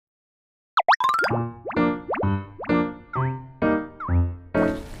こ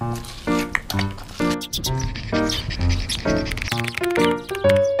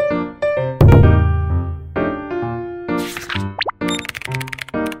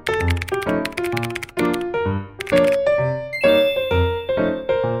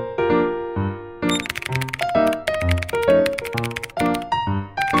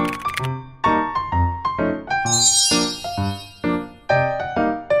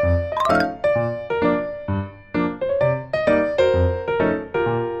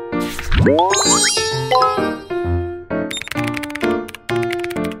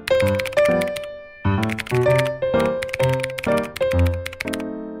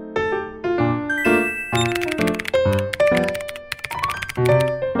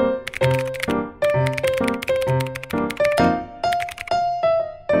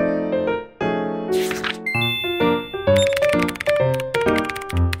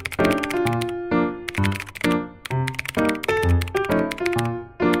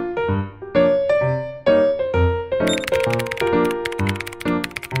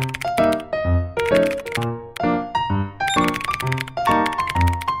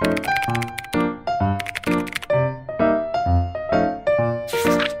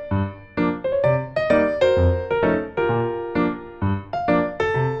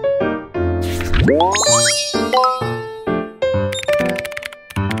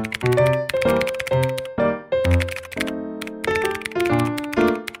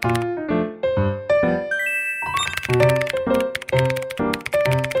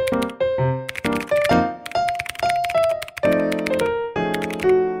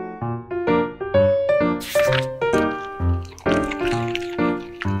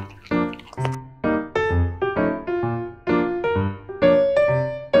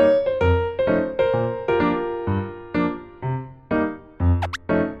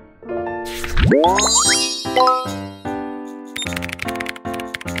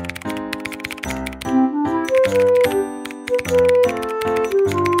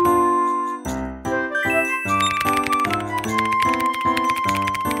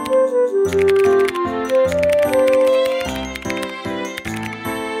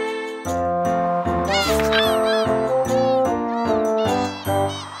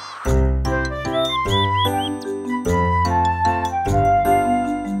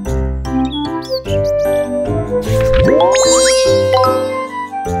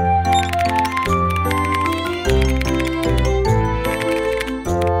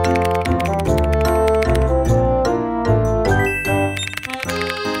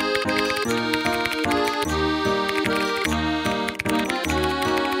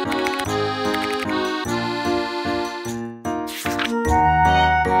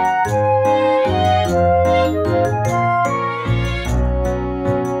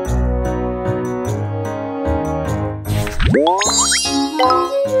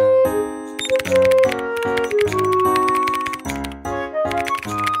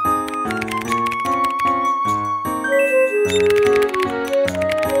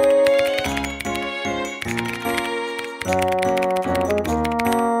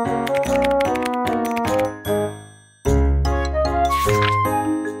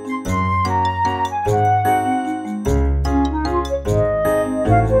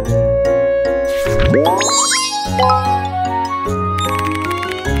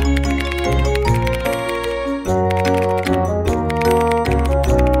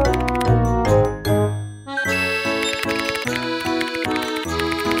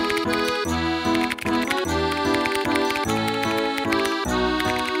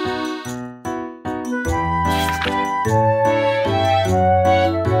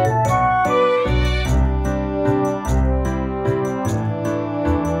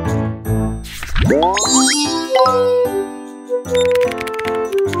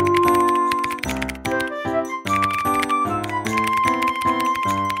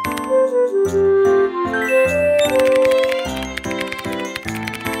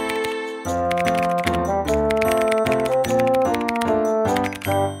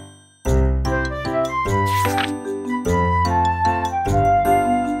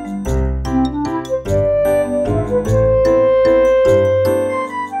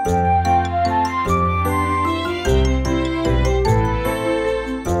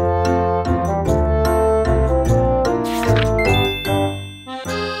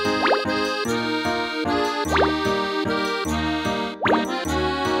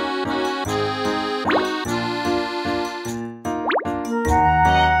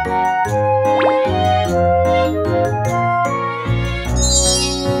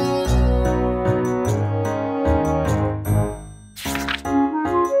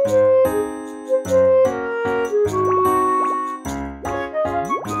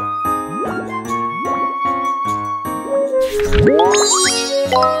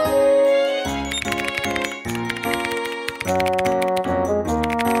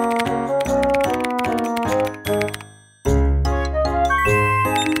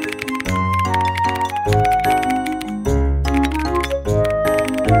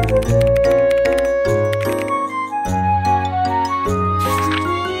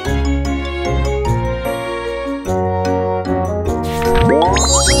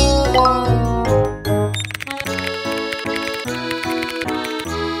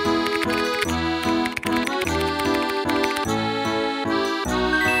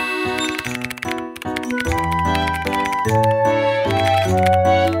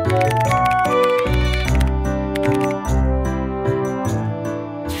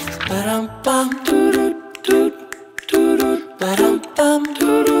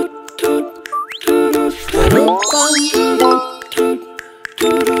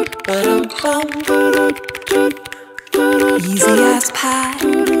Easy as pie,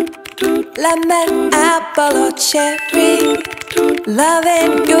 lemon, apple or cherry.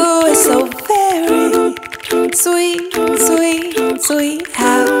 Loving you is so very sweet, sweet, sweet.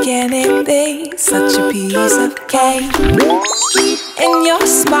 How can it be such a piece of cake? And your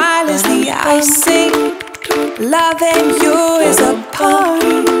smile is the icing. Loving you is a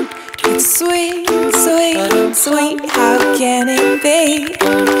party. It's sweet, sweet, sweet. How can it be?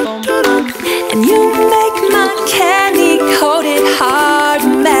 And you make my candy-coated heart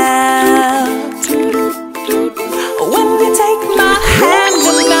melt. When you take my hand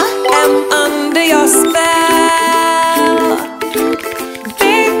and I am under your spell.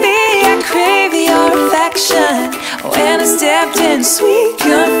 Baby, I crave your affection. When I stepped in sweet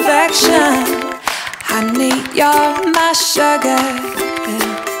confection. Honey, you're my sugar.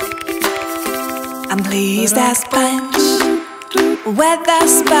 I'm pleased as punch. Whether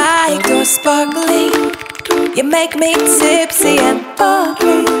spiked or sparkling, you make me tipsy and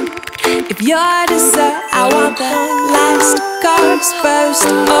bubbly. If you're dessert, I want the last course first.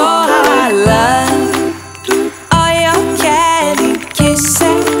 Oh, how I love all your candy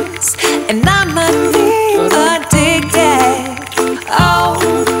kisses, and I'm addicted. Oh,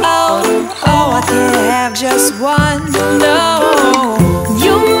 oh, oh, I can't have just one. No,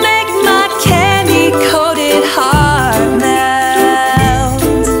 you make my candy-coated heart melt.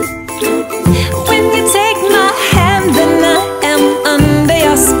 When you take my hand, then I am under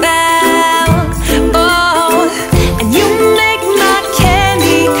your spell. Oh, and you make my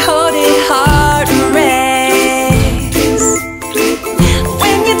candy-coated heart race.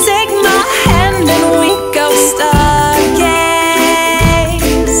 When you take my hand and we go stargaze.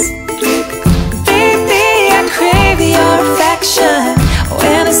 Baby, I crave your affection.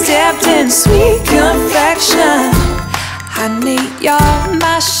 When I stepped in sweet confection. Honey, you're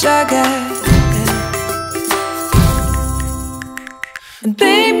my sugar.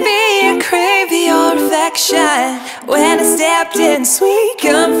 Baby, I crave your affection. When I stepped in sweet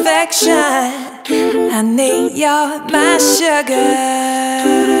confection. Honey, you're my sugar.